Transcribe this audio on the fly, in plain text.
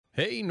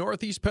Hey,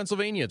 Northeast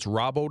Pennsylvania, it's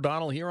Rob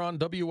O'Donnell here on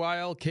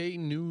WILK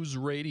News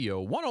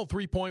Radio,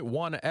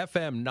 103.1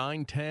 FM,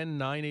 910,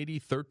 980,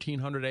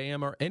 1300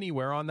 AM, or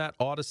anywhere on that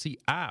Odyssey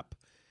app.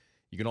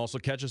 You can also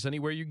catch us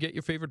anywhere you get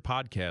your favorite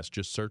podcast.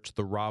 Just search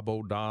The Rob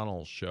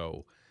O'Donnell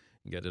Show.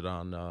 You get it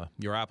on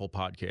your Apple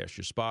Podcast,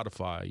 your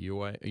Spotify,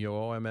 your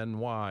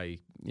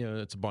OMNY.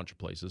 It's a bunch of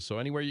places. So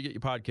anywhere you get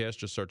your podcast,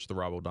 just search The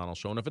Rob O'Donnell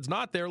Show. And if it's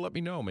not there, let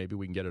me know. Maybe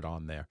we can get it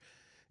on there.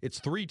 It's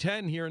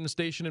 3:10 here in the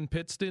station in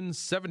Pittston,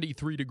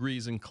 73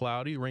 degrees and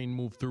cloudy. Rain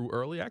moved through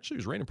early. Actually, it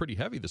was raining pretty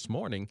heavy this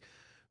morning,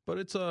 but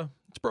it's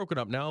broken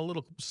up now. A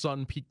little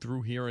sun peeked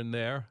through here and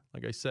there.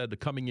 Like I said,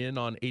 coming in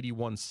on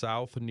 81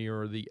 South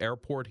near the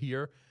airport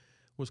here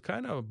was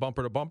kind of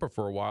bumper to bumper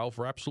for a while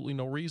for absolutely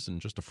no reason.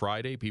 Just a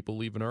Friday, people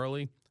leaving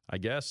early, I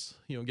guess,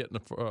 getting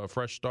a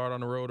fresh start on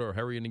the road or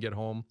hurrying to get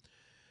home.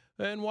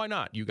 And why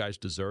not? You guys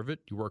deserve it.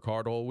 You work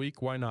hard all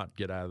week. Why not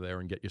get out of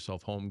there and get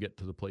yourself home, get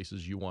to the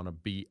places you want to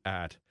be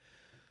at?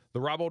 The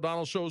Rob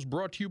O'Donnell Show is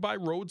brought to you by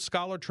Road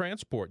Scholar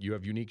Transport. You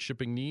have unique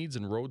shipping needs,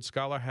 and Road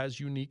Scholar has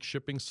unique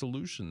shipping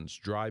solutions.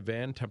 Dry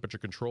van, temperature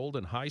controlled,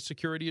 and high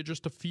security are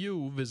just a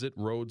few. Visit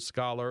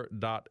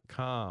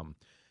roadscholar.com.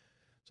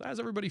 So how's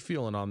everybody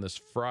feeling on this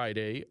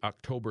Friday,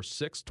 October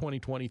 6th,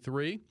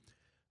 2023?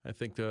 I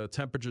think the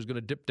temperature is going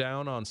to dip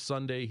down on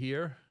Sunday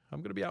here. I'm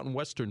going to be out in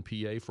Western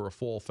PA for a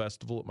fall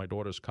festival at my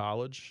daughter's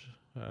college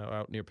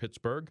out near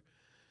Pittsburgh.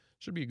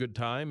 Should be a good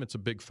time. It's a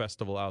big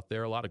festival out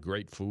there. A lot of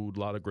great food, a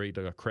lot of great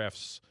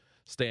crafts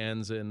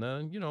stands, and,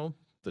 the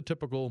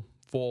typical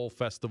fall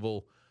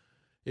festival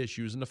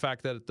issues. And the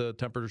fact that the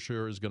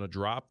temperature is going to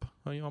drop,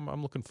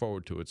 I'm looking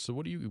forward to it. So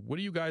what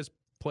are you guys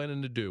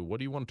planning to do? What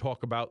do you want to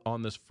talk about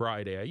on this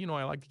Friday?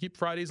 I like to keep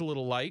Fridays a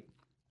little light.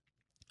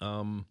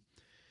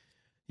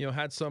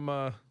 Had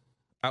some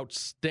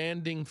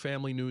outstanding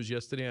family news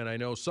yesterday, and I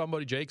know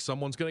someone's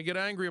going to get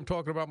angry. I'm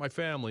talking about my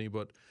family,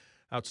 but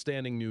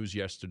outstanding news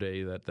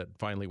yesterday that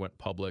finally went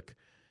public.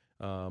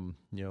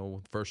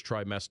 First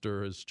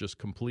trimester is just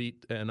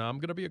complete, and I'm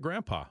going to be a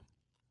grandpa.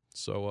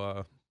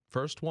 So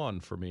first one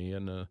for me,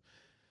 and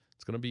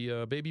it's going to be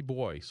a baby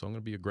boy. So I'm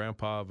going to be a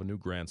grandpa of a new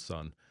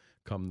grandson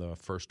come the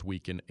first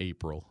week in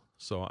April.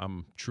 So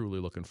I'm truly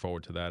looking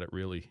forward to that. It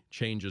really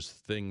changes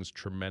things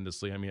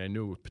tremendously. I mean, I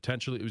knew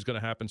potentially it was going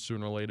to happen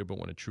sooner or later, but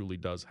when it truly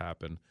does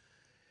happen,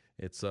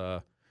 it's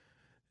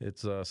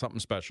something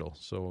special.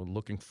 So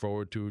looking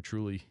forward to,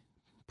 truly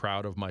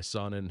proud of my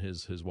son and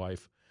his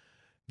wife,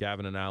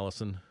 Gavin and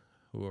Allison,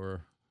 who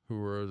are,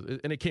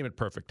 and it came at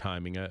perfect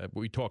timing.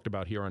 We talked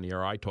about here on the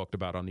air. I talked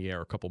about on the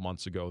air a couple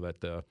months ago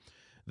that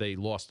they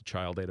lost a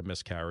child. They had a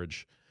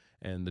miscarriage,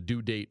 and the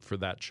due date for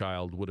that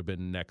child would have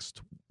been next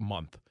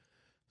month.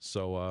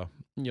 So,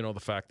 the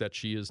fact that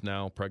she is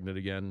now pregnant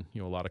again, a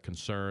lot of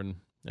concern.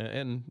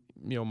 And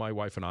my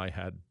wife and I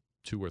had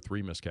 2 or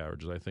 3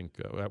 miscarriages. I think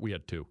we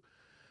had 2.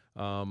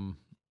 And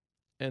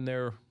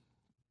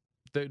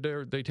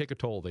they take a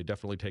toll. They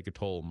definitely take a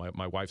toll.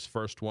 My wife's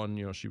first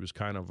one, she was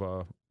kind of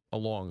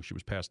along. She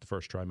was past the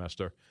first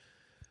trimester.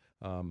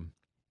 And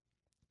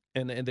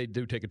they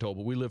do take a toll.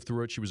 But we lived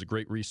through it. She was a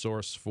great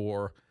resource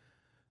for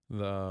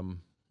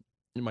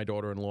my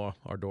daughter-in-law,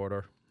 our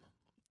daughter,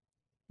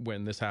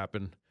 when this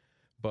happened.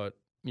 But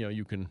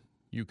you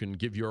can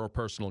give your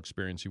personal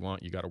experience you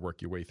want. You got to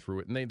work your way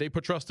through it. And they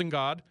put trust in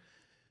God.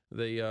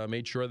 They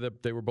made sure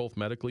that they were both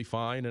medically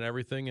fine and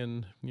everything.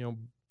 And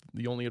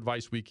the only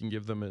advice we can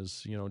give them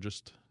is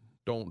just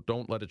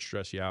don't let it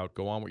stress you out.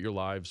 Go on with your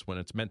lives. When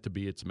it's meant to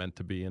be, it's meant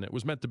to be. And it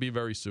was meant to be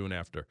very soon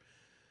after.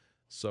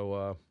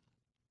 So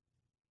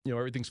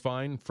everything's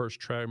fine. First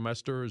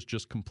trimester is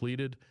just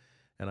completed.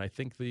 And I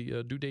think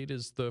the due date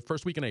is the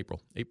first week in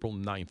April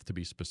 9th to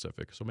be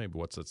specific. So maybe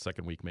what's that,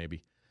 second week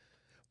maybe.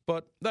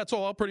 But that's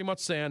all I'll pretty much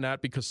say on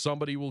that, because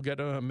somebody will get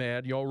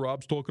mad.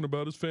 Rob's talking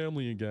about his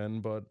family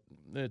again. But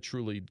it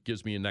truly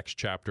gives me a next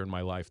chapter in my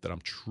life that I'm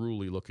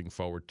truly looking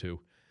forward to.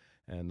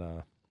 And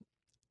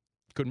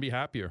couldn't be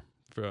happier.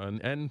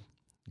 And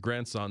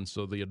grandson,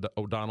 so the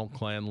O'Donnell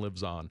clan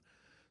lives on.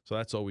 So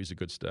that's always a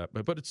good step.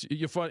 But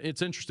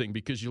it's interesting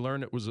because you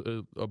learn it was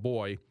a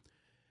boy.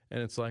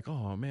 And it's like,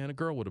 oh, man, a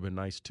girl would have been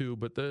nice, too.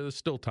 But there's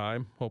still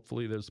time.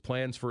 Hopefully there's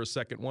plans for a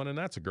second one, and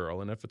that's a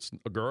girl. And if it's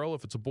a girl,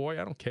 if it's a boy,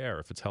 I don't care.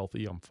 If it's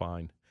healthy, I'm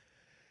fine.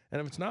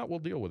 And if it's not, we'll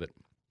deal with it.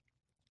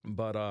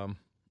 But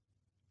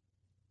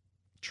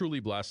truly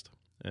blessed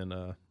and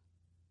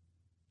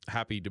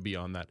happy to be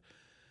on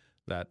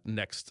that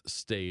next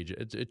stage.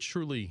 It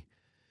truly,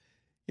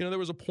 there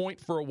was a point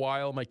for a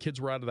while. My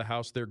kids were out of the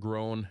house. They're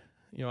grown.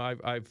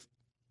 I've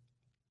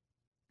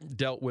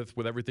dealt with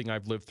everything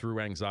I've lived through,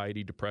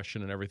 anxiety,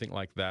 depression, and everything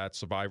like that,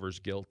 survivor's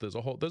guilt. There's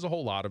a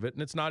whole lot of it,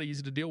 and it's not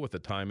easy to deal with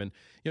at time. And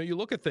you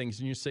look at things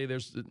and you say,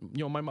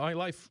 my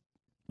life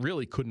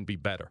really couldn't be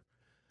better.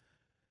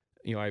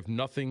 I have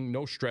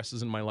no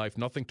stresses in my life,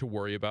 nothing to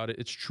worry about.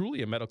 It's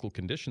truly a medical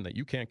condition that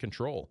you can't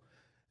control.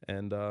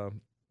 And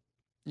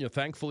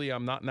thankfully,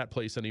 I'm not in that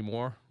place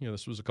anymore.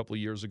 This was a couple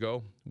of years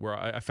ago where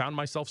I found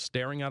myself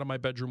staring out of my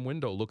bedroom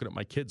window, looking at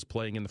my kids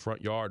playing in the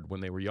front yard when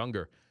they were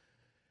younger.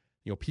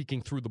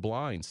 Peeking through the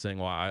blinds, saying,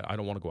 well, I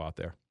don't want to go out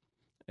there.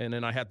 And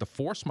then I had to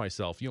force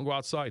myself, go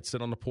outside,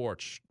 sit on the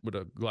porch with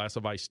a glass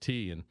of iced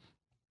tea and,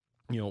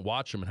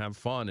 watch them and have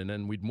fun. And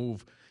then we'd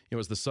move,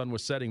 as the sun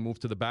was setting, move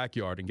to the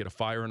backyard and get a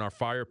fire in our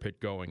fire pit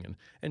going.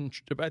 And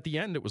at the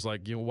end, it was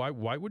like,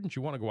 why wouldn't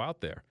you want to go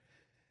out there?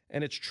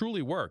 And it's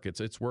truly work.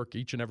 It's work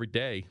each and every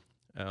day.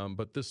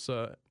 But this,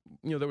 there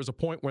was a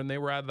point when they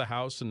were out of the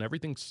house and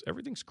everything's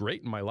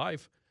great in my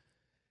life.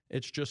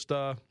 It's just,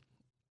 my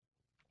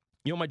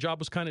job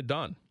was kind of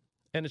done.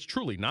 And it's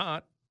truly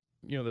not.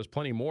 There's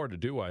plenty more to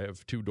do. I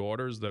have 2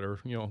 daughters that are,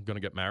 going to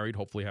get married,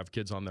 hopefully have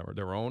kids on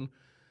their own,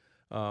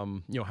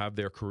 have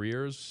their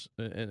careers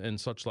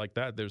and such like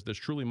that. There's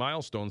truly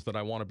milestones that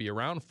I want to be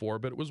around for,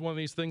 but it was one of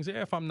these things,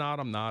 if I'm not,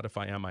 I'm not. If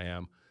I am, I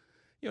am.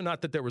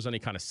 Not that there was any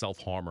kind of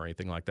self-harm or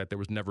anything like that. There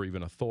was never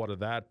even a thought of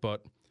that,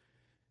 but,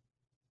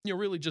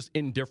 really just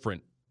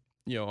indifferent.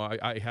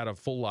 I had a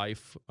full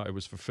life. I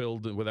was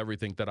fulfilled with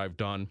everything that I've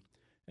done,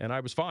 and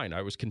I was fine.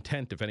 I was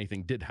content if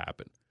anything did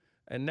happen.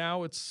 And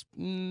now it's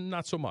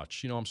not so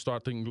much. I'm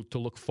starting to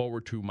look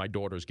forward to my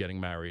daughters getting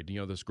married.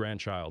 This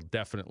grandchild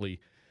definitely,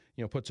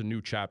 puts a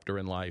new chapter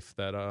in life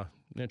that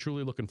I'm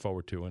truly looking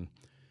forward to. And,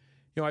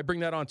 I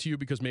bring that on to you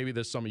because maybe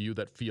there's some of you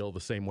that feel the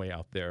same way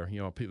out there.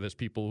 There's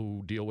people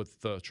who deal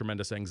with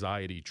tremendous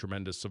anxiety,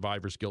 tremendous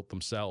survivor's guilt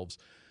themselves.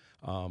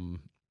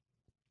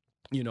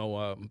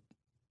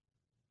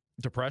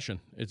 Depression.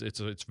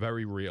 It's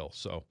very real.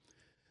 So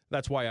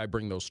that's why I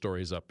bring those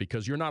stories up,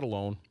 because you're not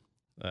alone.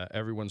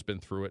 Everyone's been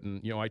through it.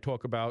 And, I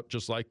talk about,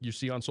 just like you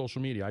see on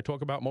social media, I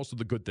talk about most of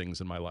the good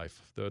things in my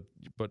life.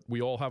 But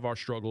we all have our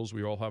struggles.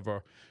 We all have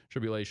our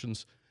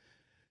tribulations.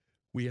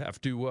 We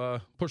have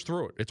to push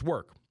through it. It's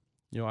work.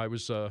 I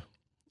was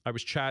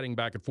chatting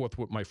back and forth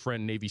with my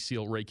friend, Navy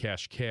SEAL Ray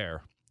Cash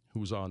Care,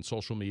 who's on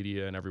social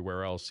media and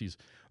everywhere else. He's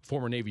a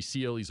former Navy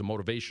SEAL. He's a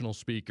motivational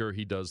speaker.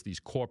 He does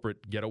these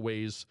corporate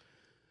getaways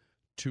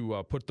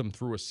to put them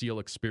through a SEAL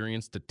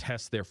experience to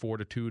test their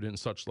fortitude and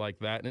such like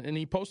that. And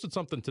he posted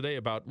something today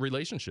about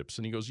relationships.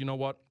 And he goes, you know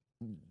what?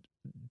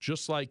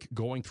 Just like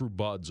going through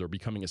BUDS or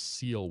becoming a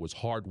SEAL was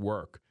hard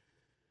work,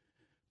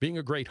 being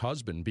a great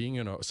husband, being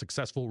in a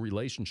successful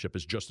relationship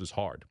is just as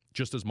hard,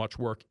 just as much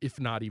work, if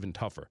not even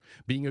tougher.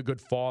 Being a good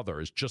father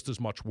is just as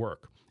much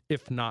work,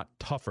 if not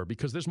tougher,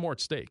 because there's more at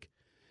stake.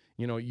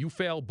 You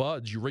fail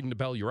BUDS, you ring the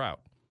bell, you're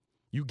out.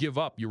 You give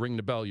up, you ring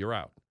the bell, you're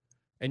out.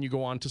 And you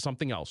go on to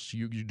something else.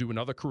 You do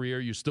another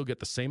career. You still get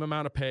the same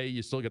amount of pay.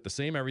 You still get the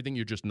same everything.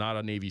 You're just not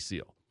a Navy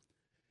SEAL.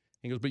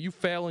 He goes, but you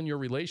fail in your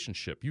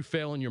relationship. You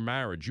fail in your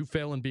marriage. You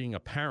fail in being a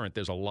parent.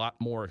 There's a lot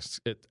more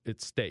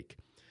at stake.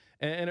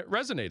 And it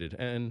resonated.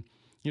 And,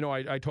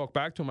 I talk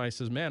back to him. I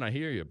says, man, I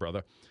hear you,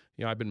 brother.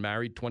 I've been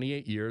married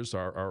 28 years.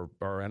 Our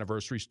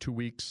anniversary's 2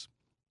 weeks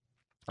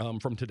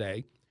from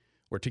today.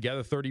 We're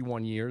together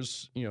 31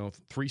 years,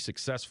 3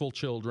 successful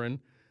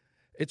children.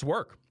 It's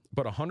work,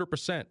 but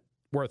 100%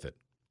 worth it.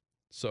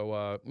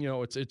 So,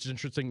 it's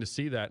interesting to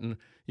see that. And,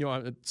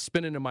 it's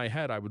spinning in my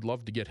head. I would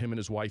love to get him and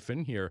his wife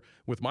in here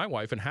with my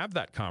wife and have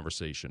that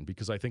conversation,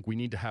 because I think we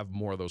need to have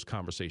more of those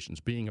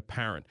conversations, being a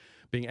parent,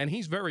 and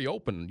he's very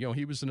open.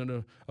 He was in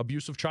an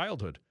abusive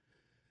childhood.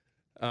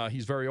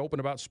 He's very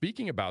open about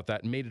speaking about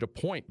that and made it a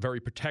point,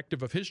 very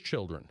protective of his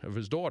children, of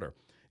his daughter,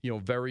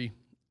 very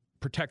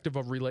protective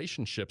of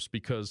relationships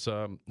because,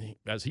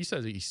 as he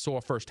says, he saw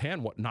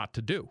firsthand what not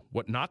to do,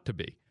 what not to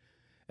be.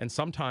 And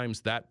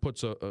sometimes that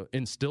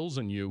instills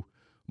in you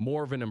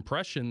more of an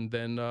impression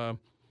than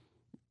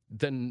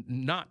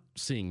not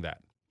seeing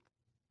that.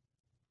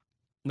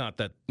 Not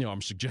that,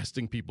 I'm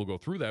suggesting people go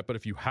through that, but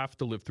if you have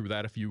to live through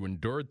that, if you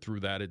endured through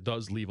that, it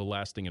does leave a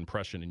lasting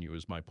impression in you,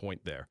 is my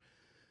point there.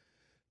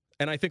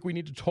 And I think we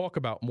need to talk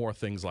about more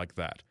things like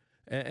that.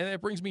 And it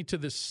brings me to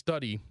this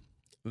study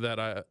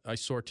that I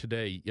saw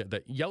today,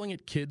 that yelling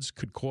at kids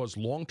could cause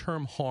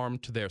long-term harm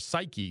to their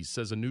psyches,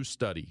 says a new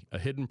study, a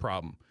hidden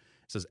problem.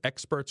 It says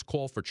experts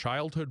call for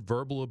childhood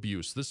verbal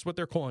abuse. This is what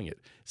they're calling it,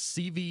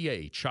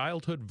 CVA,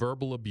 childhood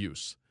verbal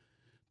abuse,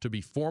 to be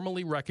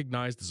formally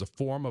recognized as a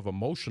form of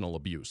emotional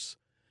abuse.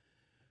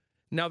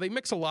 Now, they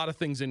mix a lot of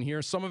things in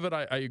here. Some of it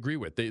I agree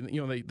with.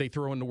 They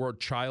throw in the word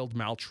child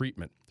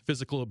maltreatment,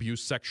 physical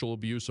abuse, sexual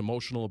abuse,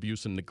 emotional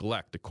abuse, and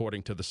neglect,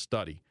 according to the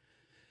study.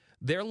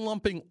 They're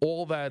lumping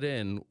all that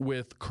in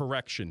with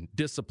correction,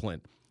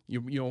 discipline,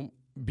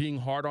 being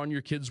hard on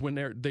your kids when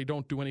they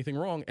don't do anything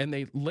wrong, and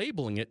they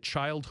labeling it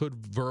childhood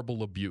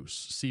verbal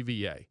abuse,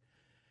 CVA.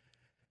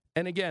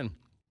 And again,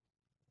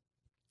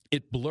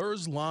 it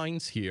blurs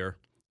lines here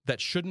that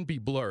shouldn't be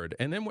blurred.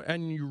 And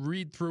then you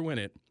read through in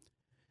it,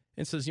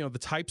 it says, the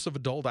types of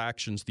adult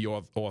actions, the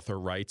author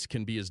writes,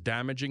 can be as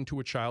damaging to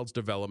a child's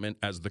development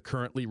as the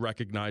currently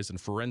recognized and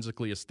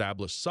forensically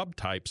established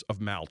subtypes of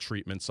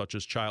maltreatment, such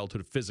as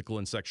childhood physical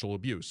and sexual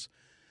abuse.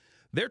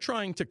 They're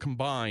trying to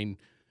combine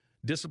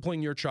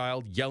disciplining your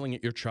child, yelling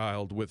at your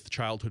child, with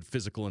childhood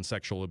physical and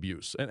sexual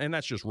abuse. And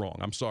that's just wrong.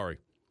 I'm sorry.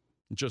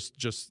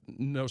 Just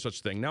no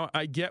such thing. Now,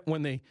 I get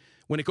when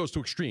it goes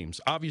to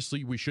extremes.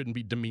 Obviously, we shouldn't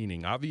be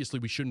demeaning. Obviously,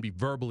 we shouldn't be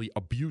verbally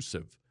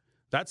abusive.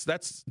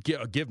 That's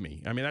give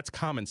me. I mean, that's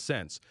common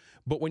sense.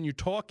 But when you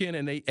talk in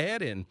and they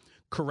add in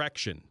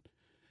correction,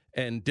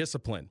 and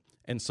discipline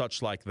and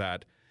such like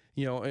that.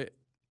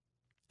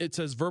 It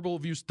says verbal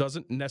abuse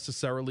doesn't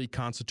necessarily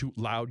constitute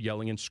loud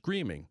yelling and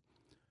screaming.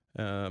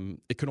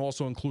 It can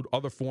also include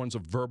other forms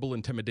of verbal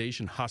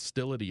intimidation,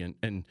 hostility,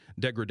 and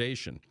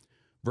degradation.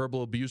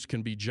 Verbal abuse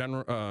can be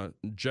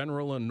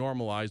general and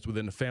normalized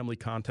within a family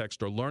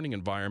context or learning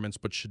environments,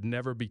 but should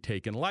never be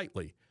taken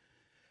lightly.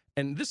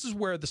 And this is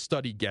where the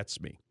study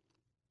gets me.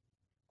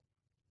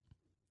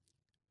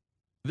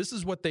 This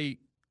is what they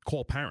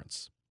call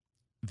parents.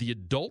 The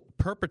adult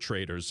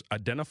perpetrators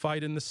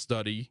identified in the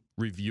study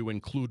review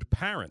include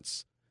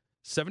parents,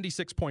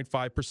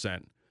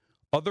 76.5%,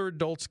 other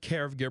adults,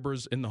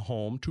 caregivers in the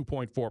home,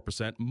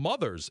 2.4%,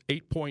 mothers,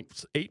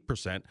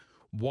 8.8%.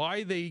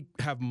 Why they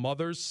have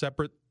mothers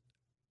separate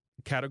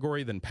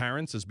category than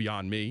parents is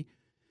beyond me.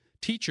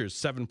 Teachers,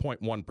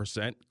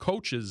 7.1%,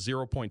 coaches,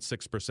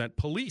 0.6%,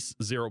 police,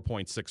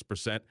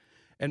 0.6%,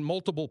 and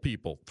multiple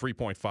people,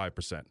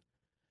 3.5%.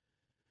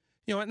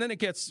 And then it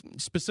gets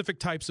specific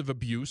types of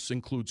abuse,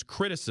 includes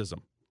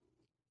criticism,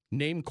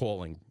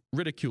 name-calling,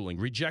 ridiculing,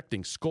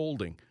 rejecting,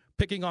 scolding,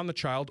 picking on the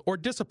child, or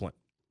discipline.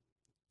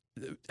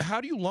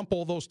 How do you lump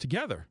all those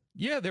together?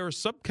 Yeah, there are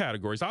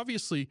subcategories.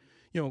 Obviously,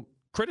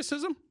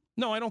 criticism?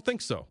 No, I don't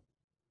think so.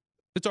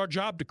 It's our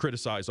job to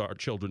criticize our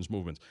children's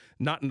movements.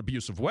 Not in an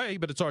abusive way,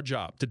 but it's our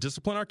job. To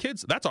discipline our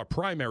kids, that's our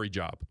primary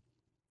job.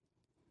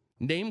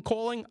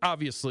 Name-calling,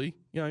 obviously,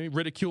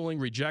 ridiculing,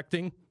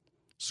 rejecting,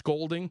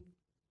 scolding.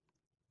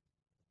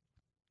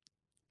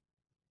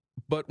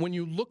 But when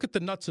you look at the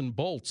nuts and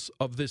bolts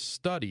of this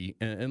study,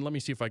 and let me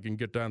see if I can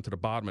get down to the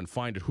bottom and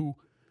find it, who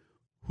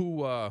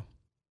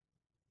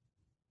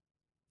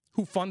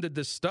funded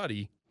this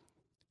study,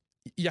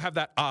 you have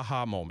that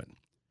aha moment.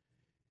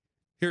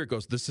 Here it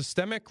goes. The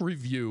systemic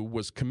review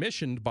was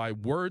commissioned by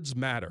Words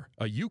Matter,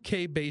 a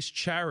UK-based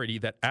charity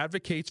that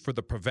advocates for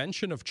the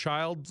prevention of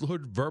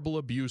childhood verbal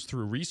abuse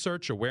through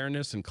research,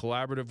 awareness, and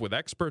collaborative with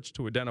experts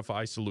to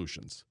identify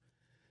solutions.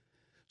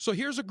 So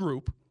here's a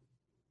group,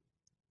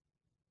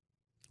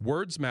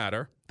 Words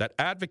Matter, that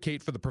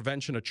advocate for the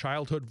prevention of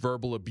childhood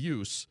verbal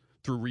abuse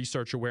through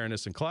research,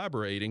 awareness, and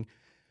collaborating,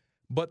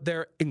 but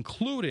they're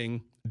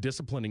including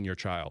disciplining your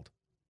child,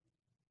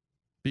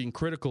 being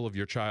critical of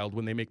your child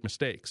when they make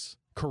mistakes,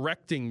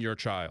 correcting your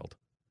child.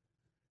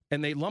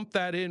 And they lump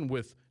that in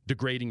with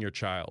degrading your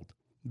child,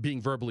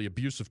 being verbally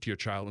abusive to your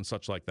child and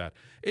such like that.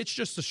 It's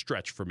just a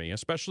stretch for me,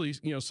 especially,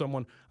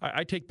 someone,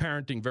 I take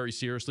parenting very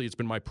seriously. It's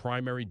been my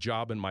primary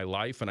job in my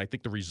life, and I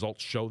think the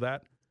results show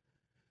that.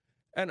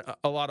 And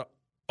a lot of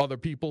other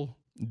people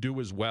do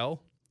as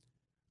well.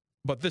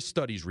 But this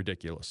study's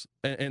ridiculous.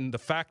 And the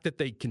fact that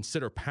they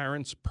consider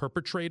parents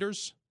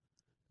perpetrators,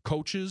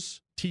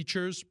 coaches,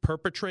 teachers,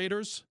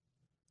 perpetrators,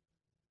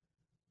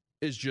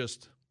 is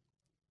just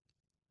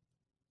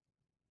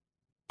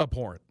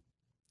abhorrent,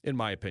 in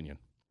my opinion.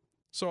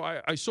 So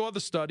I saw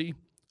the study.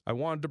 I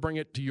wanted to bring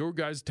it to your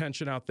guys'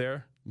 attention out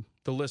there,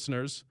 the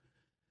listeners,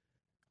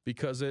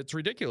 because it's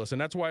ridiculous.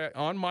 And that's why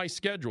on my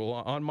schedule,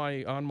 on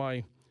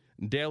my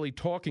daily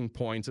talking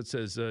points, it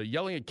says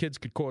yelling at kids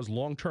could cause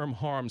long-term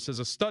harm, says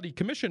a study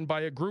commissioned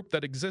by a group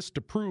that exists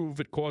to prove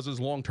it causes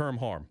long-term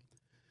harm.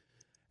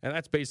 And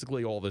that's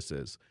basically all this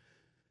is.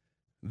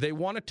 They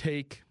want to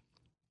take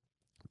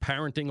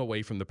parenting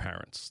away from the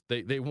parents.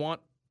 They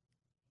want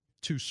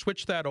to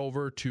switch that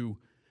over to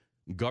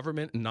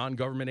government and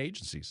non-government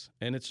agencies.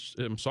 And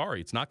I'm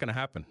sorry, it's not going to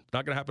happen. It's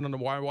not going to happen under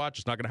my watch.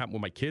 It's not going to happen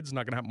with my kids. It's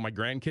not going to happen with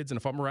my grandkids. And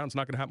if I'm around, it's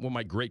not going to happen with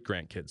my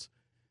great-grandkids.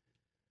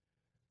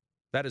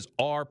 That is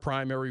our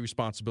primary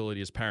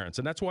responsibility as parents.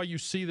 And that's why you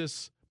see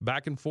this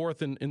back and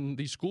forth in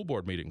these school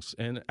board meetings,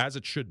 and as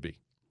it should be.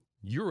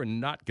 You're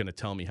not going to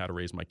tell me how to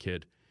raise my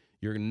kid.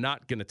 You're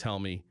not going to tell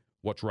me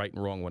what's right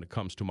and wrong when it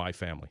comes to my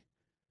family.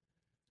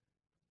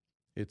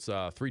 It's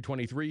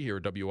 3:23 here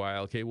at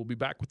WILK. We'll be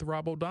back with the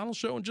Rob O'Donnell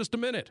Show in just a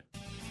minute.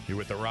 You're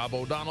with the Rob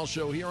O'Donnell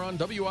Show here on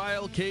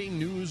WILK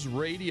News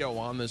Radio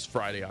on this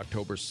Friday,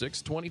 October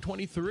 6,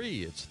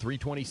 2023. It's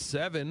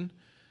 3:27,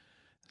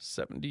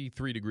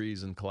 73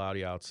 degrees and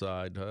cloudy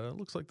outside.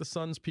 Looks like the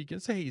sun's peeking.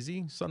 It's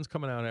hazy. Sun's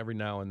coming out every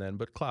now and then,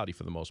 but cloudy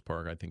for the most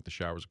part. I think the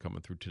showers are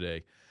coming through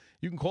today.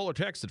 You can call or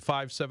text at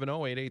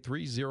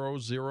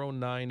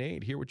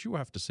 570-883-0098. Hear what you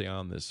have to say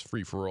on this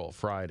free-for-all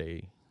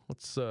Friday.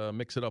 Let's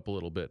mix it up a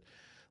little bit.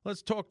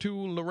 Let's talk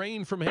to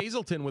Lorraine from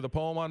Hazleton with a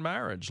poem on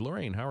marriage.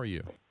 Lorraine, how are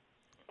you?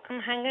 I'm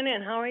hanging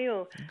in. How are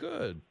you?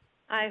 Good.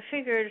 I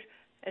figured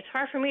it's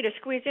hard for me to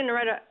squeeze in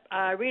and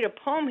read a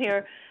poem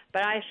here,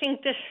 but I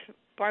think this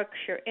sparks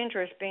your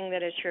interest, being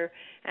that it's your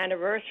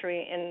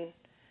anniversary in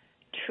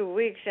 2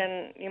 weeks,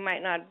 and you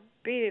might not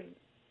be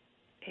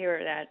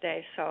here that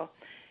day. So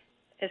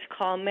it's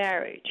called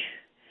Marriage.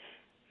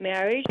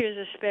 Marriage is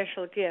a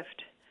special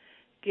gift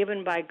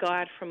given by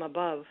God from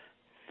above.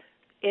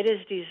 It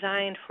is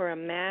designed for a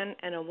man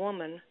and a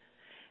woman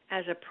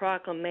as a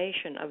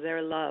proclamation of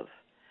their love.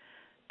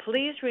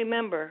 Please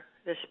remember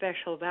the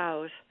special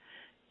vows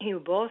you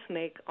both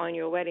make on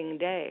your wedding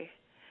day.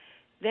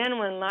 Then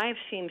when life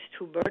seems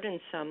too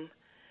burdensome,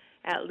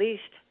 at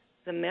least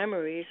the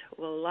memories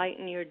will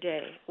lighten your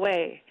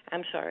way.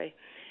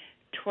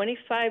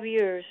 25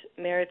 years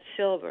merit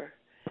silver.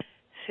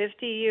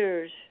 50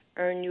 years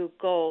earn you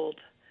gold.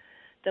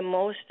 The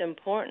most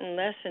important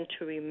lesson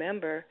to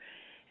remember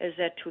is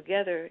that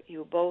together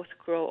you both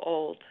grow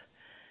old.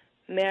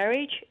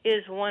 Marriage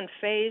is one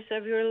phase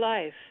of your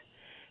life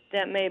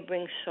that may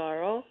bring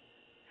sorrow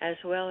as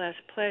well as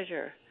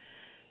pleasure.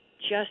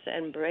 Just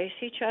embrace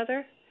each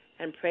other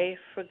and pray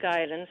for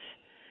guidance,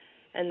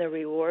 and the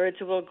rewards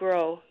will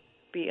grow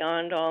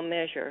beyond all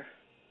measure.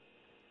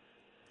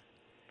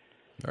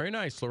 Very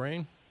nice,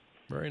 Lorraine.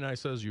 Very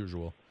nice as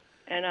usual.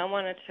 And I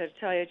wanted to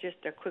tell you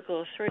just a quick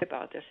little story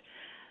about this.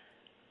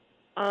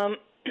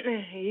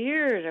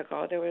 Years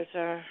ago, there was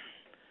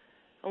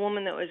a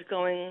woman that was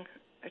going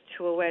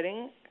to a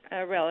wedding,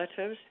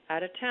 relatives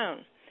out of town,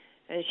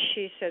 and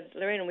she said,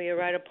 "Lorraine, will you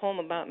write a poem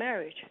about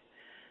marriage?"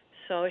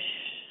 So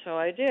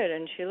I did,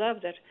 and she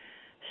loved it.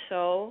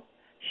 So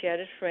she had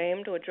it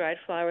framed with dried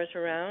flowers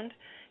around.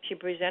 She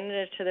presented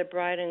it to the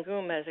bride and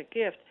groom as a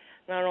gift.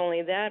 Not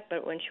only that,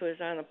 but when she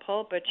was on the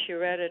pulpit, she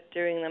read it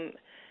during the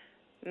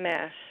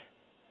Mass.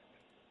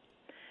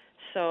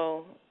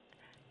 So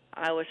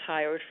I was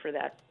hired for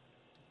that.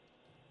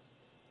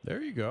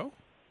 There you go.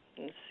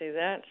 You see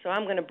that? So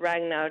I'm going to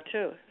brag now,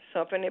 too.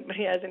 So if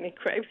anybody has any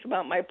gripes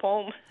about my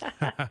poem.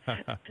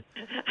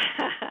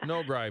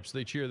 No gripes.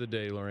 They cheer the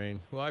day, Lorraine.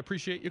 Well, I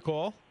appreciate your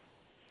call.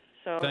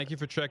 So thank you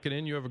for checking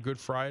in. You have a good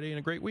Friday and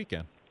a great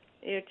weekend.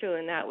 You too,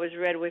 and that was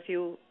read with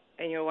you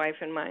and your wife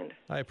in mind.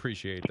 I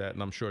appreciate that,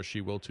 and I'm sure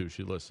she will, too.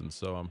 She listens,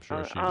 so I'm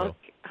sure she will.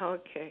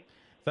 Okay.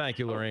 Thank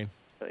you, Lorraine.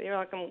 You're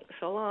welcome.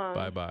 So long.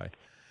 Bye-bye.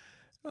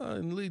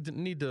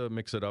 Need to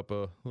mix it up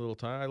a little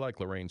time. I like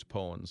Lorraine's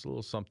poems, a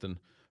little something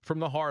from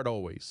the heart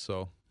always.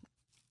 So,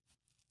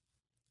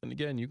 and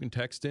again, you can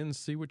text in,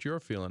 see what you're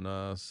feeling.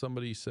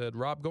 Somebody said,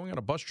 Rob, going on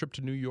a bus trip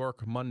to New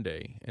York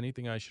Monday.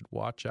 Anything I should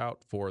watch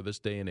out for this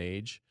day and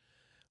age?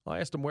 Well, I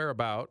asked him where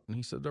about, and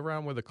he said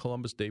around where the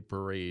Columbus Day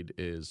Parade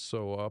is.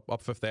 So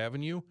up Fifth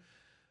Avenue,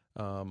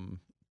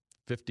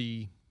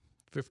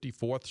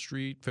 54th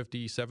Street,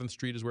 57th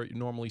Street is where it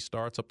normally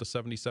starts. Up to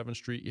 77th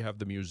Street, you have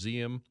the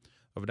Museum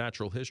of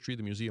Natural History,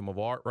 the Museum of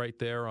Art right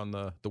there on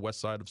the west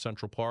side of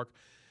Central Park.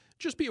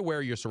 Just be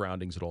aware of your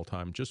surroundings at all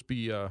times. Just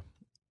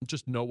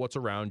know what's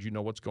around you,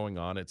 know what's going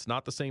on. It's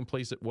not the same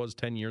place it was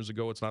 10 years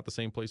ago. It's not the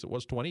same place it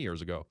was 20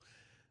 years ago.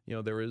 You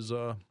know, there is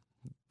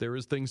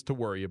things to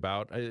worry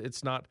about.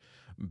 It's not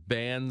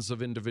bands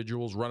of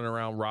individuals running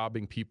around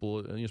robbing people,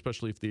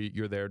 especially if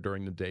you're there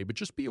during the day. But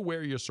just be aware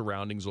of your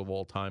surroundings of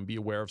all time. Be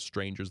aware of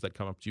strangers that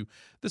come up to you.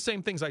 The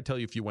same things I tell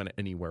you if you went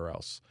anywhere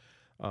else.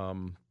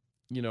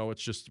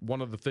 It's just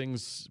one of the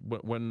things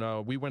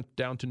when we went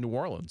down to New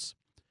Orleans.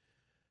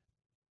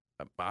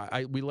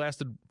 We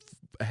lasted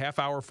a half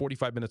hour,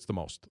 45 minutes the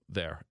most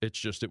there.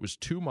 It was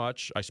too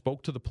much. I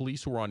spoke to the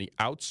police who were on the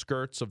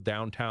outskirts of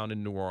downtown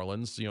in New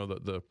Orleans,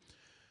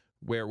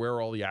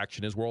 where all the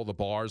action is, where all the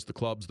bars, the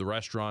clubs, the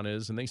restaurant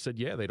is, and they said,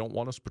 yeah, they don't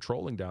want us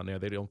patrolling down there.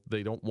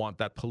 They don't want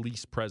that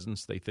police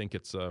presence. They think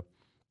it's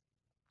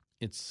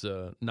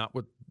not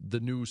what the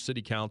new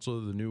city council,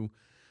 the new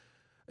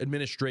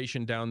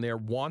administration down there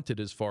wanted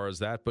as far as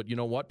that. But you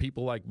know what?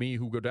 People like me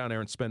who go down there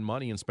and spend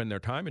money and spend their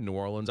time in New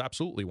Orleans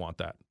absolutely want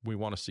that. We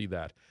want to see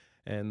that.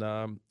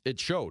 And it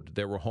showed.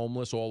 There were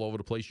homeless all over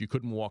the place. You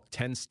couldn't walk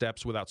 10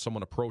 steps without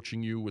someone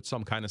approaching you with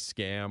some kind of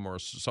scam or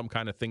some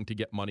kind of thing to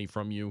get money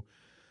from you.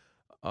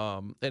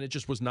 And it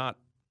just was not.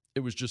 It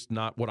was just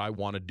not what I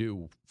want to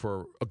do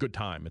for a good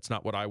time. It's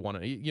not what I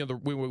want to.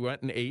 We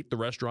went and ate. The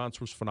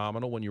restaurants was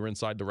phenomenal when you were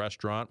inside the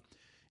restaurant.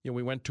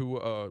 We went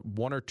to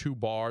one or two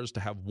bars to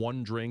have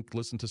one drink,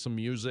 listen to some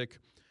music,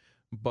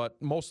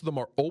 but most of them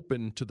are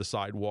open to the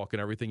sidewalk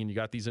and everything, and you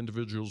got these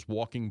individuals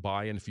walking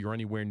by, and if you're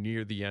anywhere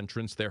near the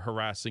entrance, they're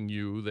harassing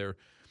you, they're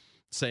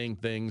saying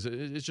things.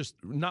 It's just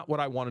not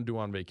what I want to do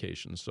on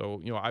vacation. So,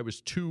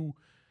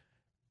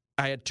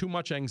 I had too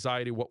much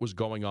anxiety what was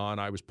going on.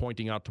 I was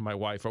pointing out to my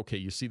wife, okay,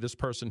 you see this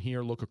person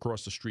here, look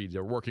across the street.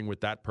 They're working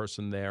with that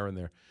person there, and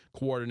they're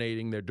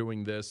coordinating, they're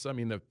doing this. I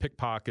mean, the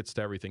pickpockets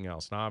to everything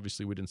else. Now,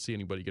 obviously, we didn't see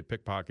anybody get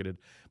pickpocketed,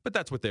 but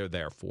that's what they're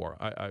there for.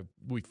 I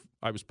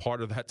was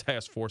part of that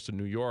task force in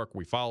New York.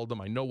 We followed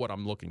them. I know what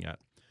I'm looking at.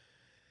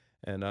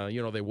 And,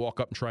 they walk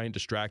up and try and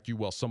distract you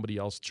while somebody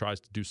else tries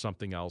to do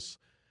something else.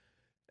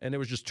 And there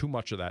was just too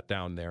much of that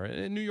down there.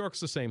 And New York's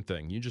the same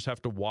thing. You just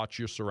have to watch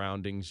your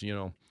surroundings,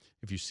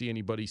 If you see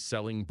anybody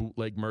selling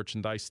bootleg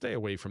merchandise, stay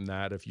away from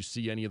that. If you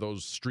see any of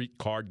those street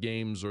card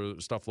games or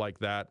stuff like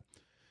that,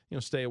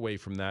 stay away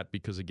from that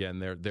because, again,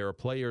 there are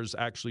players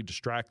actually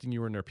distracting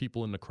you, and there are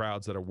people in the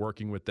crowds that are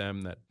working with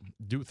them that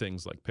do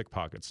things like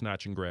pickpocket,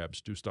 snatch and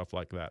grabs, do stuff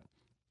like that.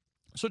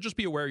 So just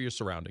be aware of your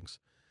surroundings.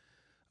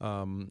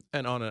 And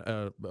on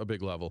a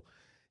big level,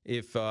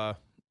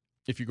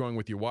 if you're going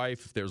with your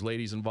wife, if there's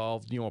ladies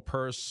involved, a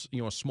purse,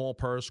 a small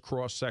purse,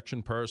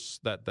 cross-section purse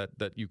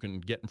that you can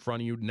get in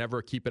front of you.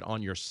 Never keep it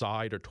on your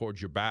side or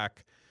towards your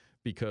back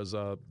because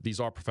these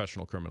are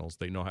professional criminals.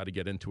 They know how to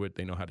get into it.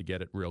 They know how to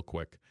get it real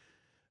quick.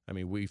 I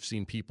mean, we've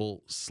seen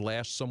people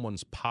slash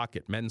someone's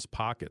men's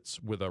pockets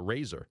with a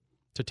razor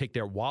to take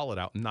their wallet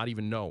out and not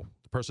even know.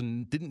 The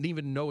person didn't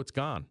even know it's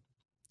gone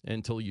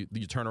until you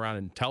turn around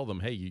and tell them,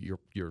 hey,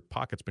 your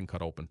pocket's been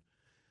cut open.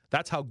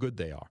 That's how good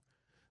they are,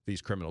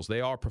 these criminals.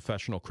 They are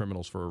professional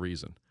criminals for a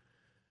reason.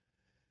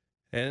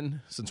 And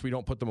since we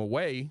don't put them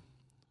away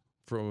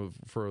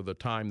for the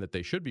time that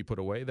they should be put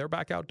away, they're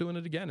back out doing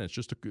it again. It's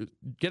just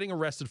getting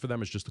arrested for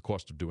them is just the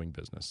cost of doing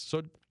business.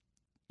 So,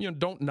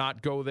 don't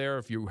not go there.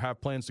 If you have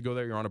plans to go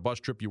there, you're on a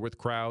bus trip, you're with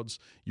crowds,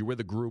 you're with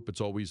a group,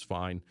 it's always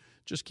fine.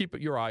 Just keep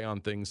your eye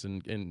on things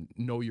and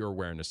know your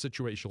awareness.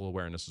 Situational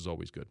awareness is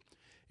always good.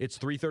 It's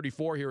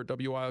 3:34 here at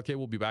WILK.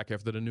 We'll be back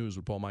after the news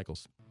with Paul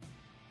Michaels.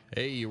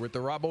 Hey, we're at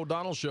the Rob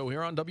O'Donnell Show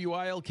here on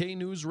WILK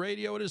News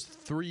Radio. It is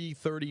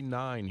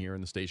 3:39 here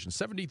in the station,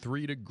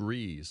 73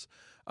 degrees.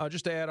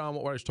 Just to add on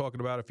what I was talking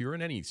about, if you're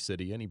in any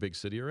city, any big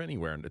city or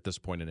anywhere at this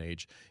point in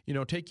age,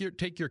 take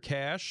your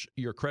cash,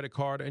 your credit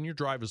card, and your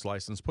driver's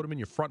license, put them in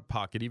your front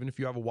pocket, even if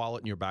you have a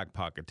wallet in your back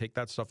pocket. Take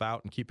that stuff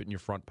out and keep it in your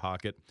front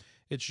pocket.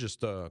 It's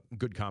just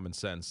good common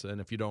sense.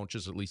 And if you don't,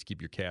 just at least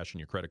keep your cash and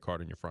your credit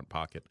card in your front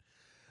pocket.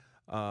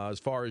 As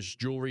far as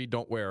jewelry,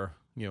 don't wear,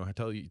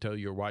 tell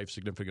your wife,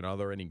 significant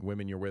other, any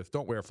women you're with,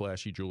 don't wear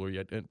flashy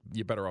jewelry.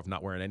 You're better off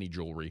not wearing any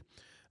jewelry.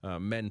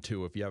 Men,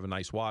 too, if you have a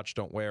nice watch,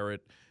 don't wear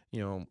it.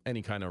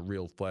 Any kind of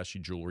real flashy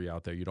jewelry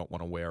out there you don't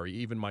want to wear.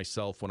 Even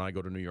myself, when I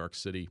go to New York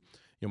City,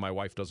 my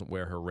wife doesn't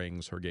wear her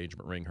rings, her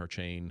engagement ring, her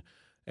chain,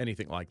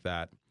 anything like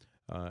that.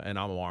 And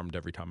I'm armed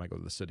every time I go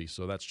to the city.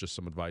 So that's just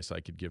some advice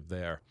I could give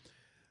there.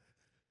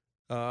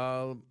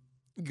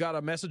 Got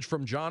a message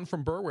from John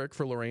from Berwick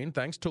for Lorraine.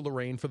 Thanks to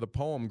Lorraine for the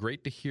poem.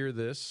 Great to hear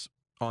this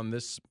on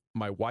this,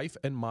 my wife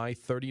and my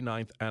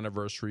 39th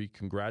anniversary.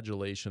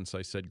 Congratulations,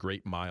 I said,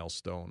 great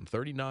milestone.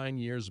 39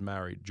 years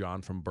married,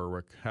 John from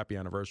Berwick. Happy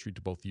anniversary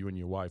to both you and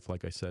your wife.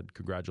 Like I said,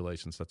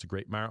 congratulations. That's a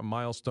great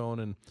milestone.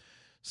 And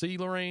see,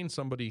 Lorraine,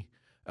 somebody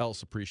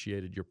else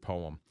appreciated your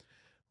poem.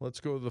 Let's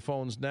go to the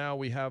phones now.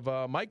 We have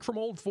Mike from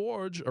Old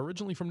Forge,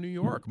 originally from New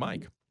York.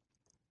 Mike.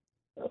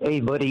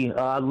 Hey, buddy.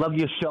 Love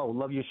your show.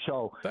 Love your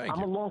show. Thank I'm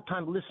you. a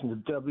long-time listener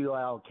to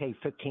WILK,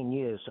 15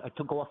 years. I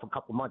took off a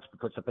couple months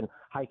because I've been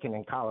hiking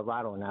in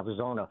Colorado and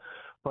Arizona.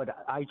 But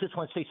I just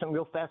want to say something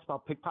real fast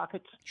about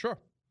pickpockets. Sure.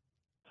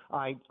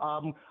 I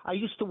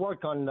used to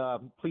work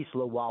on police a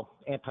little while,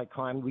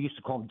 anti-crime. We used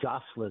to call them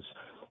jostlers.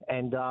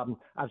 And I've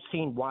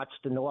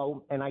watched and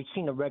all, and I've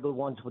seen the regular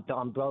ones with the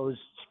umbrellas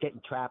getting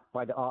trapped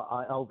by the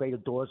elevator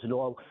doors and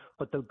all.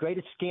 But the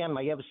greatest scam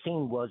I ever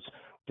seen was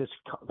this...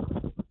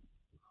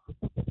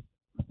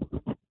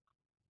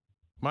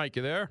 Mike,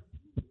 you there?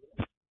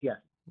 Yeah.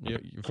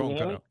 Your phone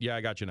cut out. Yeah,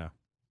 I got you now.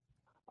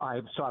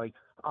 I'm sorry.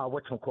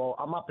 Whatchamacallit?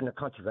 I'm up in the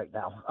country right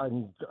now.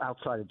 I'm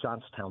outside of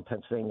Johnstown,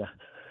 Pennsylvania.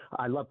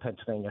 I love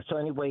Pennsylvania. So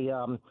anyway,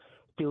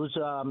 there was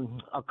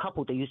a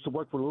couple. They used to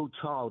work with a little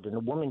child, and a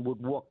woman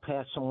would walk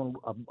past someone,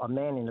 a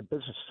man in a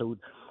business suit,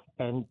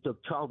 and the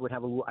child would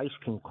have a little ice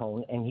cream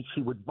cone, and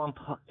she would bump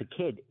the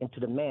kid into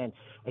the man,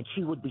 and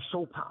she would be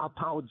so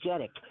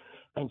apologetic.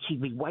 And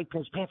she'd be wiping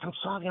his pants. I'm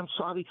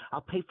sorry.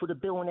 I'll pay for the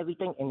bill and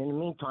everything. And in the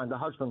meantime, the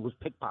husband was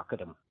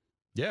pickpocketing him.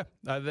 Yeah,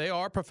 they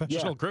are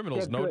professional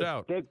criminals, no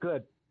doubt. They're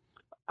good.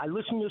 I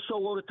listen to your show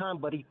all the time,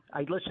 buddy.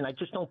 I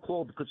just don't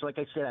call because, like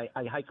I said,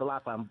 I hike a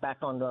lot. But I'm back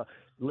on the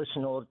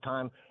listen all the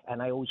time,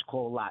 and I always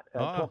call a lot.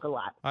 I talk a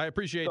lot. I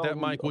appreciate that,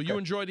 Mike. Well, you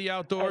enjoy the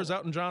outdoors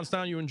out in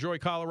Johnstown. You enjoy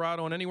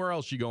Colorado and anywhere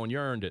else you go, and you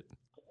earned it.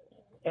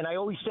 And I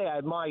always say I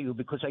admire you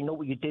because I know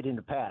what you did in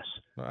the past.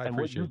 I and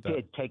what you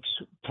appreciate that. did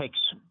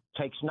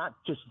takes not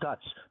just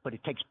guts, but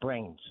it takes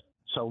brains.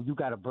 So you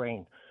got a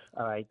brain.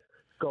 All right.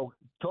 Go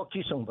talk to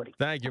you soon, buddy.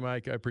 Thank you,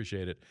 Mike. I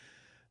appreciate it.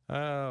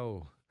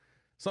 Oh,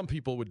 some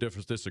people would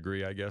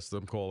disagree, I guess,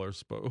 them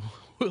callers, but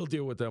we'll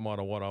deal with them on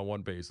a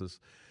one-on-one basis.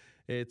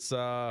 It's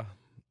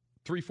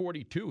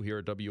 3:42 here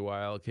at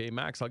WILK.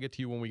 Max, I'll get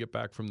to you when we get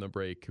back from the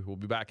break. We'll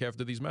be back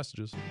after these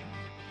messages.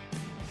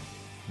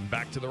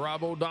 Back to the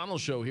Rob O'Donnell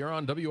Show here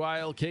on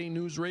WILK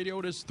News Radio.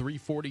 It is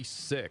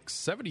 3:46,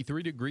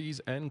 73 degrees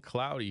and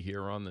cloudy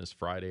here on this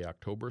Friday,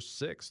 October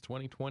 6,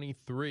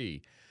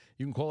 2023.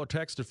 You can call or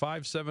text at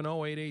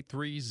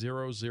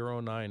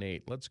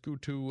 570-883-0098. Let's go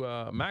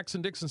to Max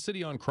in Dixon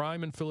City on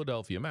crime in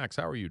Philadelphia. Max,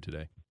 how are you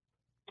today?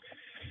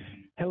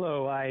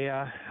 Hello.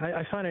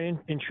 I find it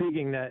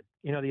intriguing that,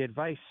 the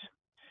advice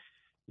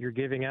you're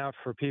giving out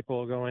for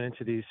people going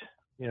into these,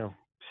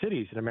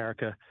 cities in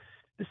America,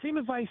 the same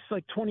advice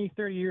like 20,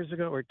 30 years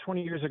ago or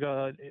 20 years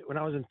ago when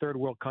I was in third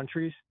world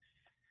countries,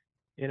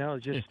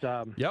 just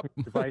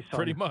advice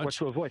pretty on much what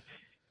to avoid.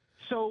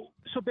 So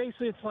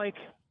basically it's like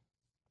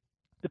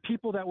the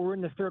people that were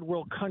in the third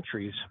world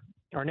countries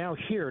are now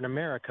here in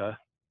America,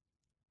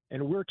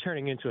 and we're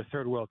turning into a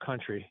third world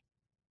country.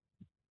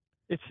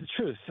 It's the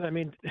truth. I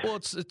mean, well,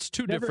 it's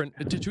two different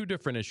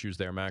issues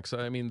there, Max.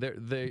 I mean,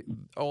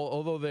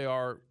 although they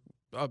are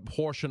a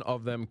portion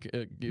of them,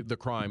 the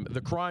crime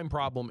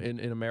problem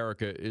in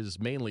America is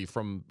mainly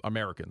from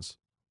Americans.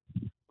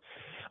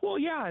 Well,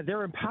 yeah,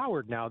 they're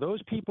empowered now.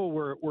 Those people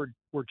were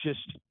just,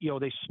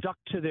 they stuck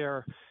to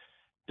their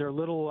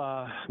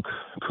little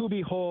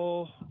cubby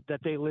hole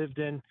that they lived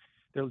in.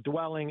 their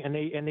dwelling, and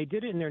they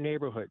did it in their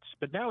neighborhoods.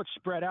 But now it's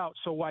spread out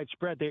so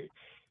widespread.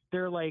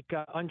 They're like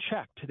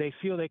unchecked. They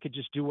feel they could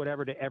just do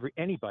whatever to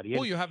anybody.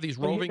 Well, you have these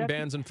roving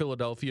bands in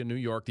Philadelphia, New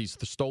York, these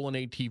stolen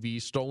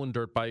ATVs, stolen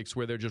dirt bikes,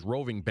 where they're just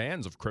roving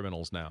bands of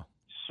criminals now.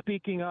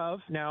 Speaking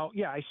of, now,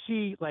 yeah, I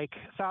see like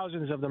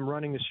thousands of them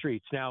running the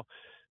streets. Now,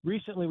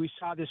 recently we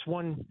saw this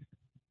one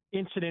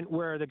incident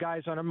where the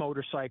guy's on a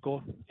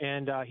motorcycle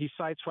and he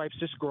sideswipes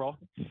this girl.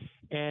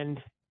 And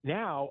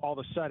now, all of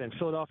a sudden,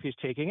 Philadelphia is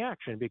taking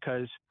action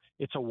because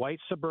it's a white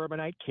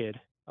suburbanite kid,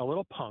 a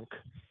little punk.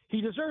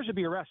 He deserves to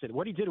be arrested.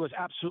 What he did was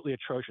absolutely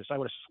atrocious. I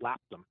would have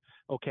slapped him,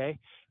 okay?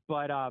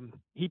 But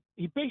he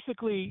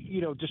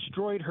basically,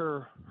 destroyed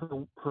her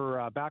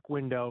back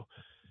window,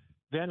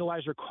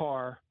 vandalized her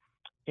car,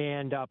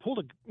 and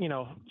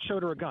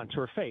showed her a gun to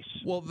her face.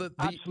 Well,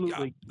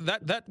 absolutely.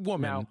 That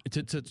woman, now,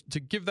 to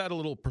give that a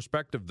little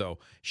perspective, though,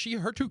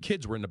 her two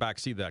kids were in the back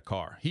seat of that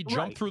car. He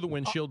jumped through the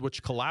windshield,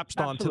 which collapsed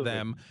onto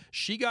them.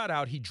 She got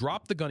out. He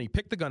dropped the gun. He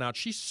picked the gun out.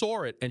 She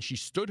saw it, and she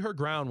stood her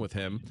ground with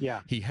him.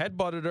 Yeah. He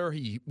headbutted her.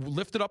 He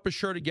lifted up his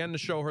shirt again to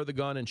show her the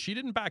gun, and she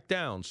didn't back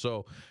down.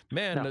 So,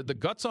 man, the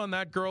guts on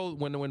that girl,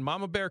 when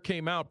Mama Bear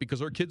came out, because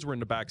her kids were in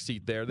the back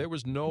seat there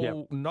was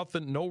no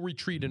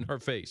retreat in her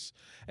face.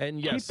 And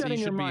yes,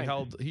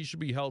 he should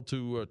be held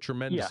to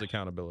tremendous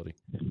accountability.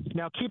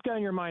 Now, keep that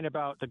in your mind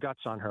about the guts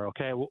on her,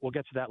 okay? We'll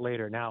get to that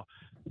later. Now,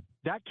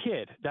 that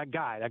kid, that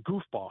guy, that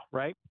goofball,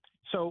 right?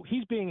 So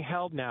he's being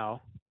held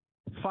now,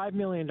 $5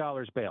 million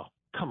bail.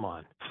 Come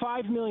on,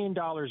 $5 million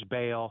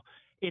bail.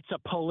 It's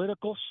a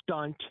political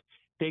stunt.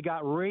 They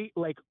got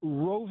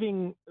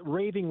raving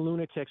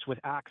lunatics with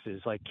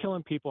axes, like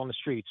killing people on the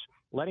streets,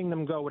 letting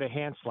them go with a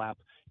hand slap,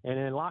 and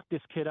then lock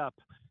this kid up,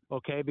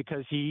 okay,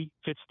 because he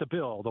fits the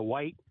bill, the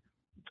white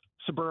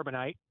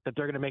suburbanite that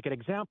they're going to make an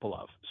example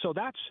of. So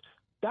that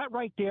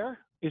right there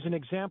is an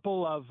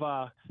example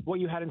of what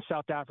you had in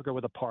South Africa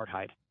with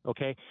apartheid,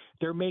 okay?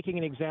 They're making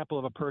an example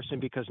of a person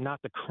because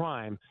not the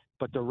crime,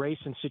 but the race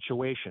and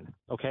situation,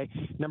 okay?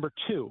 Number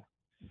two,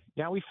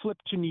 now we flip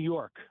to New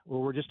York, where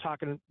we're just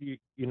talking,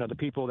 the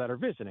people that are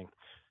visiting.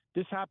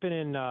 This happened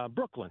in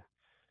Brooklyn.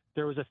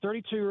 There was a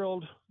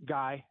 32-year-old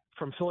guy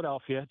from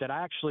Philadelphia that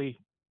I actually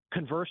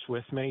conversed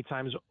with many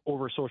times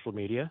over social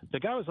media. The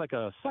guy was like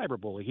a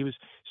cyberbully. He was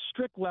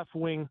strict left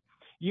wing.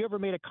 You ever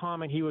made a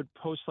comment, he would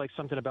post like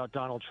something about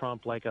Donald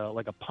Trump, like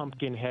a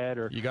pumpkin head,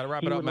 or you got to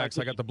wrap it up, Max.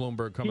 I got the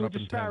Bloomberg coming up in 10.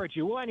 He would disparage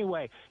you. Well,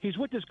 anyway, he's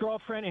with his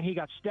girlfriend, and he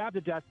got stabbed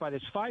to death by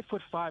this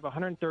 5'5",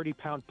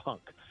 130-pound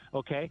punk.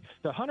 Okay,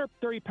 the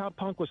 130-pound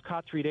punk was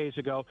caught 3 days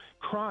ago,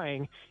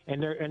 crying,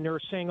 and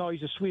they're saying, "Oh, he's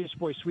the sweetest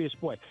boy,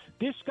 sweetest boy."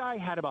 This guy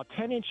had about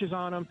 10 inches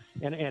on him,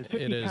 and 50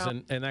 It is,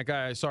 pounds. and that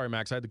guy. Sorry,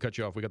 Max, I had to cut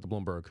you off. We got the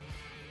Bloomberg.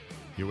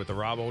 You're with the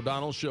Rob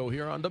O'Donnell Show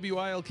here on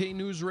WILK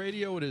News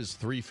Radio. It is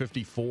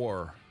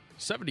 3:54.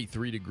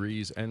 73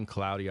 degrees and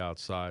cloudy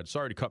outside.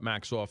 Sorry to cut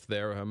Max off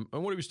there. And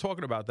what he was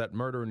talking about, that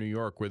murder in New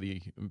York where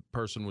the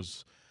person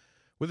was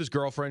with his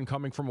girlfriend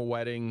coming from a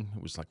wedding.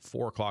 It was like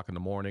 4 o'clock in the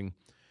morning.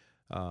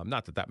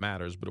 Not that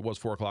matters, but it was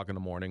 4 o'clock in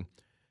the morning.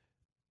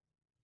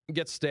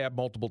 Gets stabbed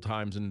multiple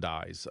times and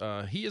dies.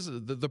 He is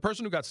the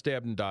person who got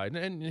stabbed and died,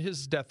 and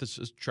his death is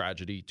a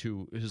tragedy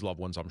to his loved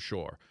ones, I'm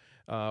sure,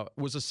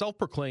 was a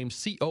self-proclaimed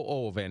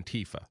COO of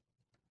Antifa.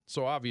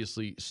 So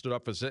obviously stood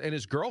up and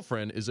his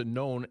girlfriend is a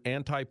known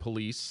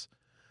anti-police,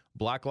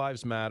 Black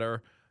Lives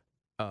Matter,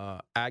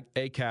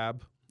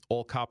 ACAB,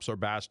 all cops are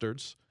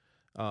bastards,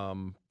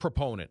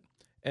 proponent.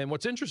 And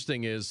what's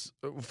interesting is,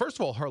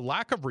 first of all, her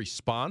lack of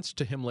response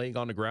to him laying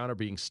on the ground or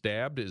being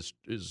stabbed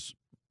is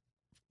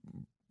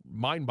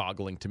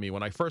mind-boggling to me.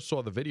 When I first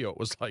saw the video, it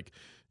was like,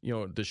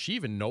 does she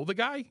even know the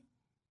guy?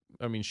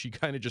 I mean, she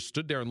kind of just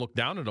stood there and looked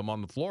down at him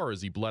on the floor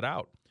as he bled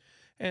out.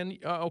 And,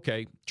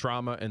 okay,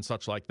 trauma and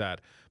such like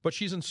that. But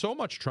she's in so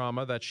much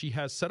trauma that she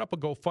has set up a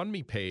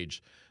GoFundMe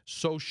page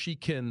so she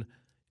can,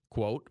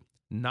 quote,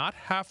 not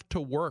have to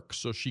work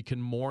so she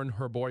can mourn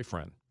her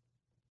boyfriend.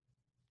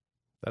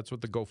 That's what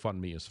the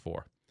GoFundMe is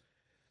for.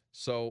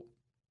 So,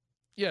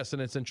 yes,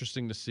 and it's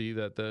interesting to see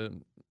that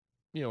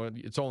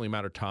it's only a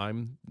matter of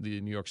time.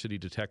 The New York City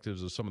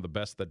detectives are some of the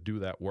best that do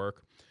that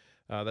work.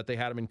 That they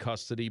had him in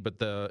custody, but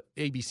the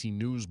ABC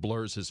News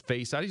blurs his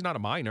face out. He's not a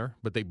minor,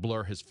 but they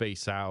blur his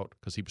face out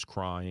because he was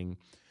crying,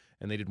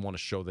 and they didn't want to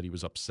show that he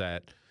was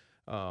upset.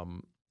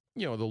 The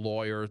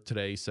lawyer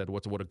today said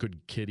what a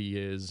good kid he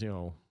is, he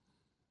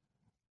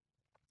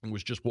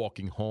was just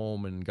walking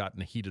home and got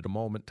in a heat of the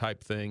moment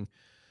type thing.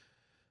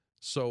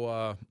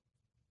 So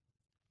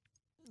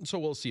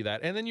we'll see that.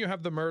 And then you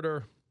have the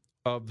murder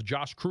of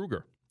Josh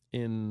Kruger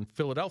in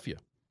Philadelphia.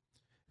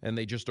 And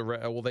they just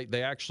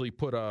they actually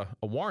put a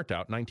warrant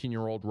out.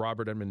 19-year-old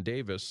Robert Edmund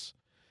Davis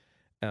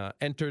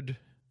entered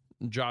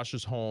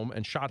Josh's home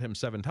and shot him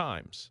 7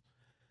 times.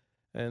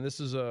 And this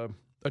is a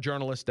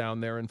journalist down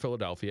there in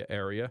Philadelphia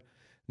area.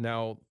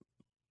 Now,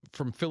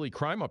 from Philly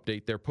Crime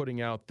Update, they're putting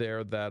out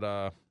there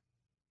that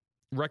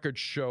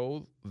records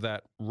show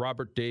that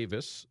Robert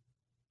Davis,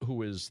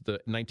 who is the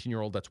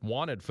 19-year-old that's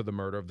wanted for the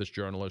murder of this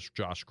journalist,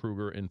 Josh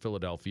Kruger, in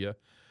Philadelphia,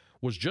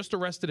 was just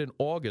arrested in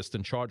August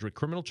and charged with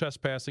criminal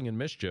trespassing and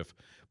mischief,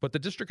 but the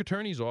district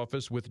attorney's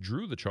office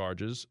withdrew the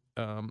charges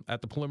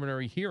at the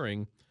preliminary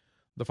hearing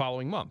the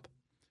following month.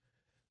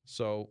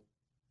 So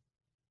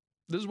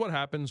this is what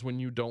happens when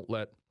you don't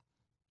let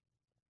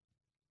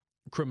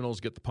criminals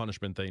get the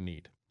punishment they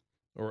need,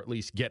 or at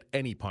least get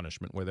any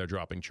punishment where they're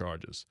dropping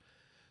charges.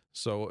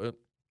 So,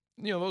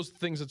 those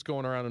things that's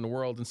going around in the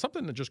world, and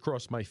something that just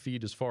crossed my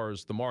feed as far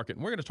as the market.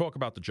 And we're going to talk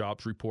about the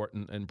jobs report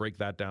and break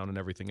that down and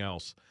everything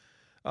else,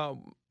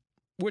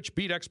 which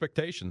beat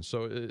expectations.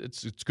 So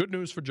it's good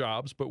news for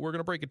jobs, but we're going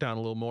to break it down a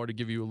little more to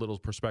give you a little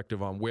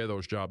perspective on where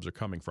those jobs are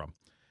coming from.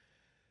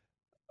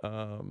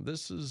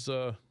 This is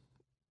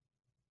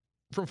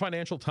from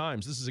Financial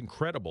Times. This is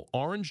incredible.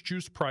 Orange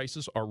juice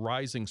prices are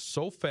rising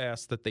so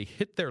fast that they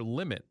hit their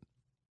limit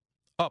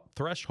up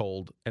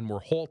threshold and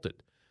were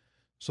halted.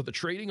 So the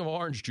trading of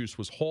orange juice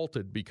was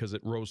halted because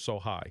it rose so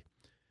high.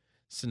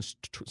 Since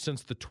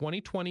the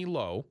 2020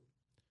 low,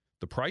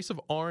 the price of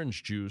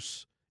orange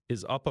juice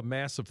is up a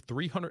massive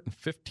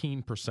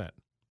 315%.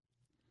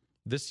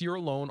 This year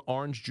alone,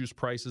 orange juice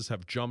prices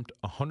have jumped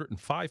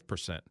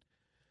 105%.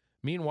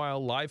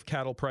 Meanwhile, live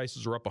cattle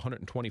prices are up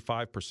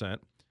 125%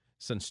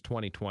 since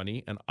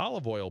 2020, and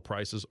olive oil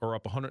prices are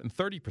up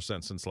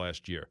 130% since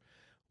last year.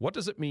 What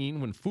does it mean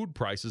when food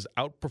prices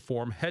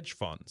outperform hedge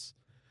funds?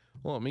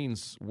 Well, it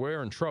means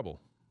we're in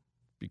trouble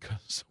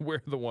because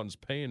we're the ones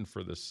paying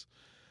for this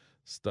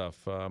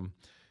stuff.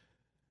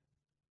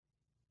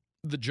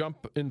 The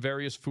jump in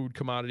various food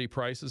commodity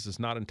prices is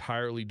not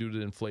entirely due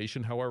to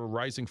inflation. However,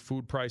 rising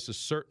food prices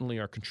certainly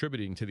are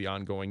contributing to the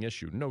ongoing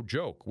issue. No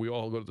joke. We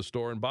all go to the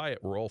store and buy it.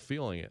 We're all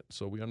feeling it.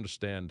 So we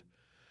understand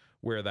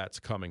where that's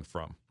coming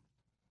from.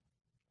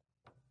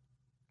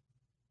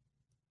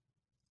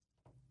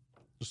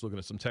 Just looking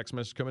at some text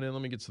messages coming in.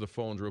 Let me get to the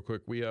phones real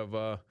quick. We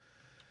have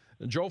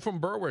Joe from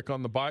Berwick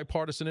on the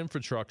bipartisan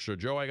infrastructure.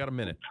 Joe, I got a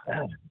minute.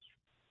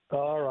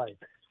 All right.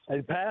 I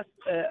passed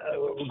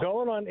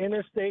going on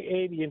Interstate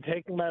 80 and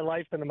taking my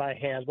life into my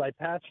hands. I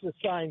passed a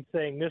sign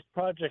saying this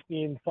project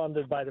being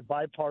funded by the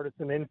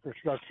bipartisan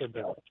infrastructure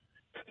bill.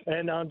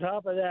 And on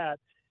top of that,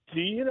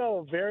 do you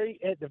know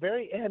at the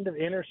very end of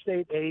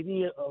Interstate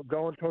 80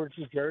 going towards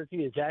New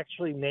Jersey is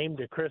actually named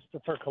the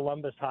Christopher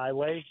Columbus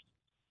Highway?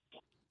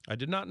 I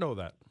did not know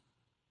that.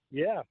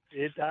 Yeah,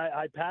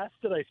 I passed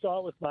it. I saw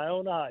it with my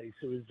own eyes.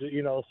 It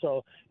was,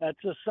 so that's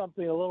just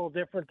something a little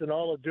different than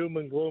all the doom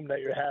and gloom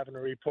that you're having to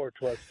report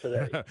to us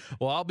today.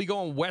 Well, I'll be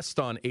going west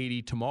on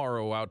 80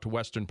 tomorrow out to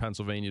western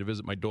Pennsylvania to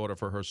visit my daughter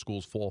for her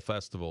school's fall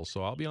festival.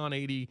 So I'll be on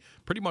 80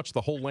 pretty much the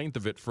whole length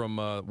of it from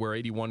where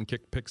 81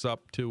 picks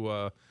up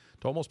to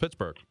almost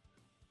Pittsburgh.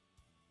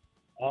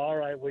 All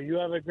right. Well, you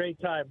have a great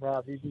time,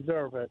 Rob. You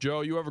deserve it.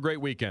 Joe, you have a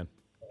great weekend.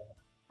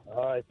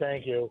 All right.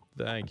 Thank you.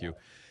 Thank you.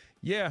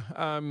 Yeah,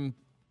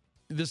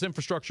 this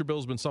infrastructure bill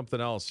has been something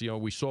else.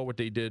 We saw what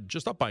they did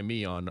just up by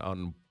me on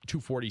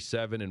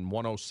 247 and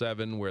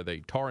 107 where they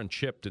tar and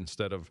chipped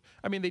instead of,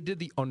 they did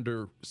the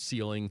under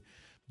sealing.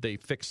 They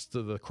fixed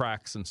the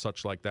cracks and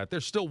such like that.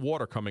 There's still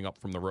water coming up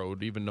from the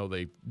road, even though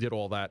they did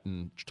all that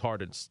and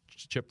tarred and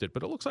chipped it.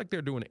 But it looks like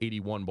they're doing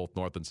 81 both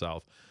north and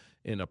south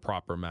in a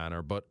proper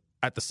manner. But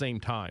at the same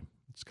time,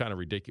 it's kind of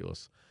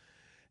ridiculous.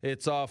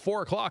 It's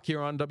 4 o'clock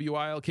here on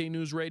WILK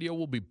News Radio.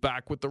 We'll be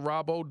back with the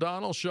Rob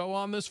O'Donnell Show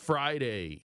on this Friday.